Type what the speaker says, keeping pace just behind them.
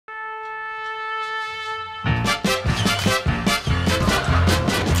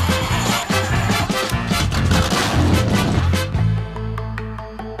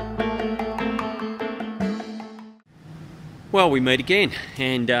Well, we meet again,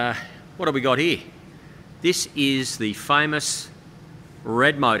 and what have we got here? This is the famous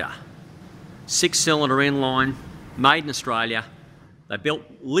red motor, 6-cylinder inline, made in Australia. They built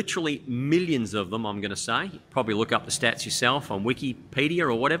literally millions of them, I'm going to say. You probably look up the stats yourself on Wikipedia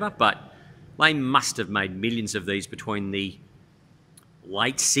or whatever, but they must have made millions of these between the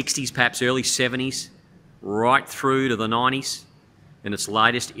late 60s, perhaps early 70s, right through to the 90s, in its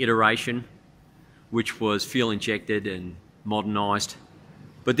latest iteration, which was fuel injected and modernised.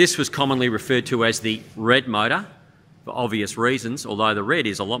 But this was commonly referred to as the red motor for obvious reasons, although the red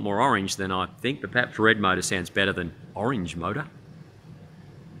is a lot more orange than I think, but perhaps red motor sounds better than orange motor.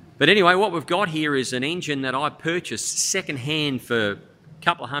 But anyway, what we've got here is an engine that I purchased second-hand for a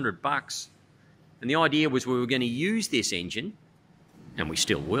couple of $100. And the idea was we were going to use this engine, and we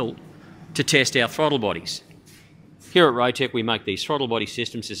still will, to test our throttle bodies. Here at Rotec we make these throttle body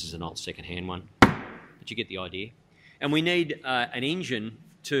systems. This is an old second-hand one, but you get the idea. And we need an engine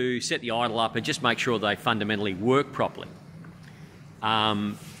to set the idle up and just make sure they fundamentally work properly.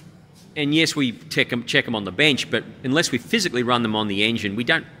 And yes, we check them on the bench, but unless we physically run them on the engine, we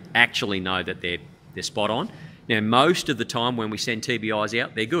don't actually know that they're spot on. Now, most of the time when we send TBIs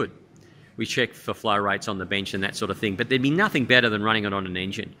out, they're good. We check for flow rates on the bench and that sort of thing, but there'd be nothing better than running it on an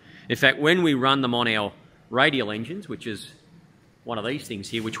engine. In fact, when we run them on our radial engines, which is one of these things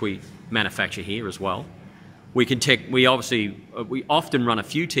here, which we manufacture here as well, we often run a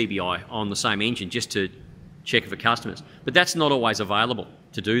few TBI on the same engine just to check for customers, but that's not always available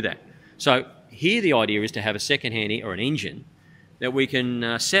to do that. So here the idea is to have a second-hand or an engine that we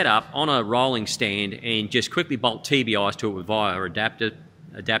can set up on a rolling stand and just quickly bolt TBIs to it via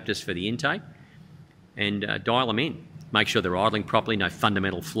adapters for the intake and dial them in. Make sure they're idling properly, no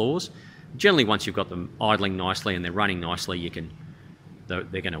fundamental flaws. Generally, once you've got them idling nicely and they're running nicely, they're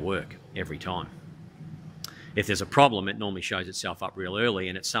going to work every time. If there's a problem, it normally shows itself up real early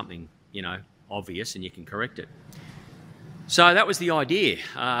and it's something, obvious, and you can correct it. So that was the idea.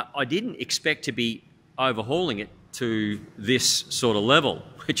 I didn't expect to be overhauling it to this sort of level,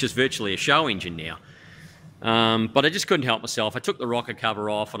 which is virtually a show engine now. But I just couldn't help myself. I took the rocker cover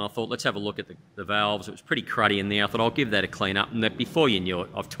off and I thought, let's have a look at the valves. It was pretty cruddy in there. I thought, I'll give that a clean up. And before you knew it,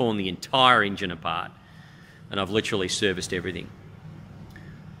 I've torn the entire engine apart and I've literally serviced everything.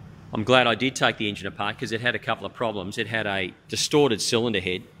 I'm glad I did take the engine apart because it had a couple of problems. It had a distorted cylinder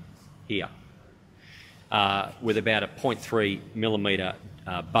head here with about a 0.3 millimetre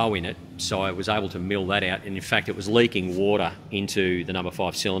bow in it, so I was able to mill that out, and in fact it was leaking water into the number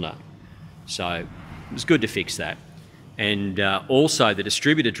 5 cylinder. So it was good to fix that. And also the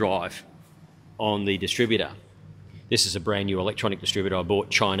distributor drive on the distributor. This is a brand new electronic distributor I bought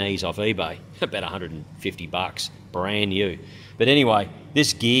Chinese off eBay, about $150, brand new. But anyway,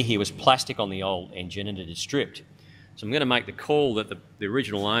 this gear here was plastic on the old engine and it had stripped. So I'm going to make the call that the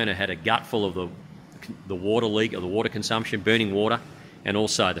original owner had a gut full of the water leak, or the water consumption, burning water, and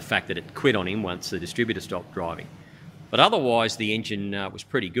also the fact that it quit on him once the distributor stopped driving. But otherwise the engine was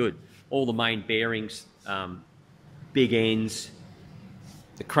pretty good. All the main bearings, big ends,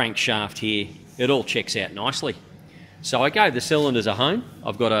 the crankshaft here, it all checks out nicely. So I gave the cylinders a hone.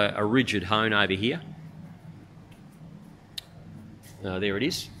 I've got a rigid hone over here. There it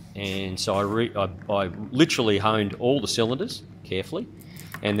is. And so I literally honed all the cylinders carefully,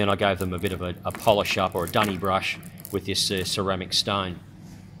 and then I gave them a bit of a polish up or a dunny brush with this ceramic stone.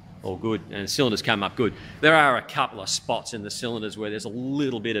 All good, and the cylinders came up good. There are a couple of spots in the cylinders where there's a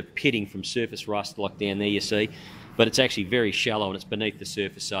little bit of pitting from surface rust, like down there you see, but it's actually very shallow and it's beneath the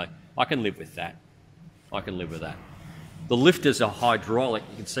surface, so I can live with that. I can live with that. The lifters are hydraulic,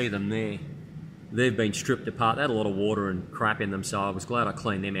 you can see them there. They've been stripped apart. They had a lot of water and crap in them, so I was glad I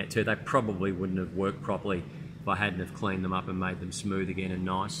cleaned them out too. They probably wouldn't have worked properly if I hadn't have cleaned them up and made them smooth again and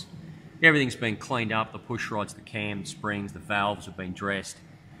nice. Everything's been cleaned up. The push rods, the cam springs, the valves have been dressed.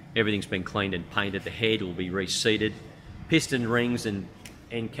 Everything's been cleaned and painted. The head will be reseated. Piston rings and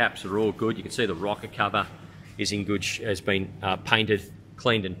end caps are all good. You can see the rocker cover is in good, has been painted,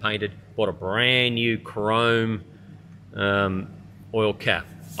 cleaned and painted. Bought a brand new chrome oil cap.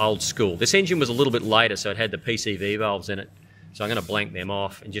 Old school. This engine was a little bit later, so it had the PCV valves in it. So I'm going to blank them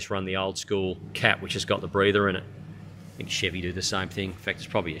off and just run the old school cap, which has got the breather in it. I think Chevy do the same thing. In fact, it's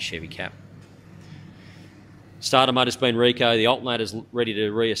probably a Chevy cap. Starter motor's been Rico. The alternator's ready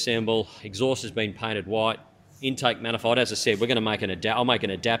to reassemble. Exhaust has been painted white. Intake manifold, as I said, we're going to make I'll make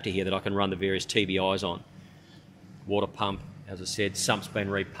an adapter here that I can run the various TBIs on. Water pump, as I said. Sump's been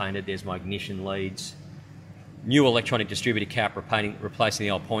repainted. There's my ignition leads. New electronic distributor cap, replacing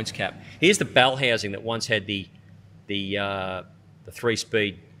the old points cap. Here's the bell housing that once had the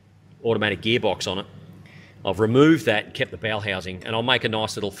 3-speed automatic gearbox on it. I've removed that and kept the bell housing, and I'll make a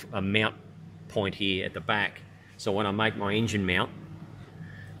nice little mount point here at the back. So when I make my engine mount,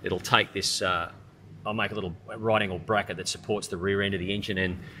 it'll take this, I'll make a little right angle bracket that supports the rear end of the engine,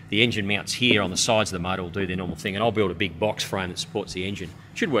 and the engine mounts here on the sides of the motor will do their normal thing, and I'll build a big box frame that supports the engine.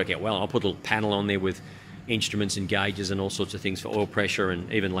 Should work out well. I'll put a little panel on there with instruments and gauges and all sorts of things for oil pressure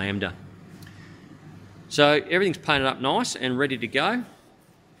and even lambda. So everything's painted up nice and ready to go.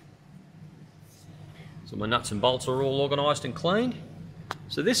 So my nuts and bolts are all organised and cleaned.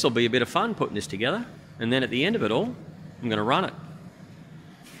 So this will be a bit of fun putting this together, and then at the end of it all, I'm going to run it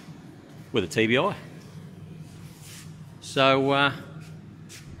with a TBI. So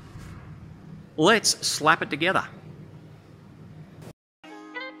let's slap it together.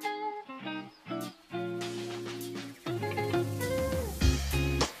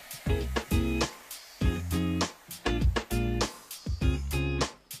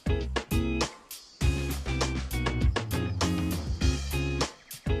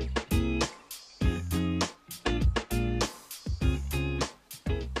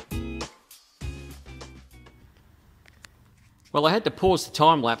 Well, I had to pause the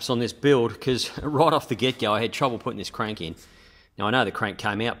time lapse on this build because right off the get-go I had trouble putting this crank in. Now I know the crank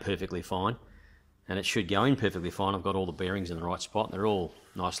came out perfectly fine and it should go in perfectly fine. I've got all the bearings in the right spot and they're all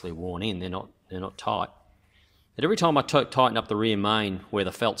nicely worn in. They're not tight. But every time I tighten up the rear main where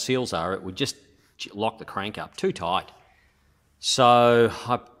the felt seals are, it would just lock the crank up too tight. So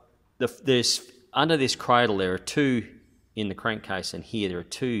there's under this cradle there are two in the crankcase, and here there are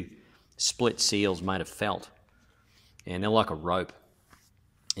two split seals made of felt. And they're like a rope,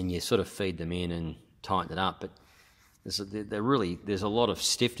 and you sort of feed them in and tighten it up, but there's a lot of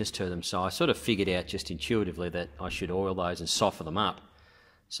stiffness to them, so I sort of figured out just intuitively that I should oil those and soften them up.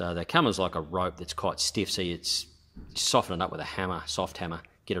 So they come as like a rope that's quite stiff, so you soften it up with a hammer, soft hammer,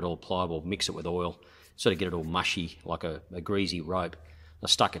 get it all pliable, mix it with oil, sort of get it all mushy like a greasy rope. I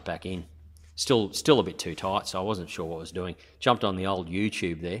stuck it back in. Still a bit too tight, so I wasn't sure what I was doing. Jumped on the old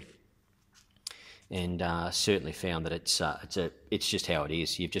YouTube there, and certainly found that it's just how it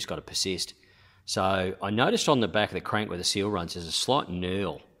is. You've just got to persist. So I noticed on the back of the crank where the seal runs there's a slight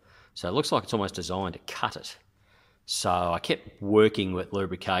knurl. So it looks like it's almost designed to cut it. So I kept working with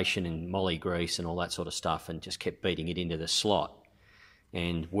lubrication and moly grease and all that sort of stuff, and just kept beating it into the slot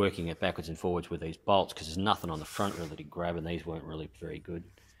and working it backwards and forwards with these bolts, because there's nothing on the front really to grab, and these weren't really very good.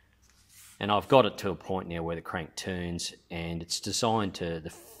 And I've got it to a point now where the crank turns, and it's designed to,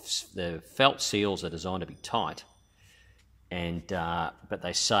 the felt seals are designed to be tight, and but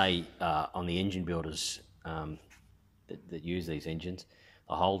they say on the engine builders that use these engines,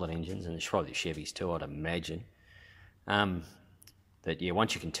 the Holden engines, and there's probably the Chevys too, I'd imagine, that yeah,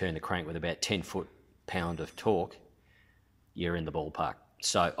 once you can turn the crank with about 10 foot-pound of torque, you're in the ballpark.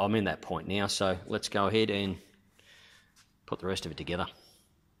 So I'm in that point now, so let's go ahead and put the rest of it together.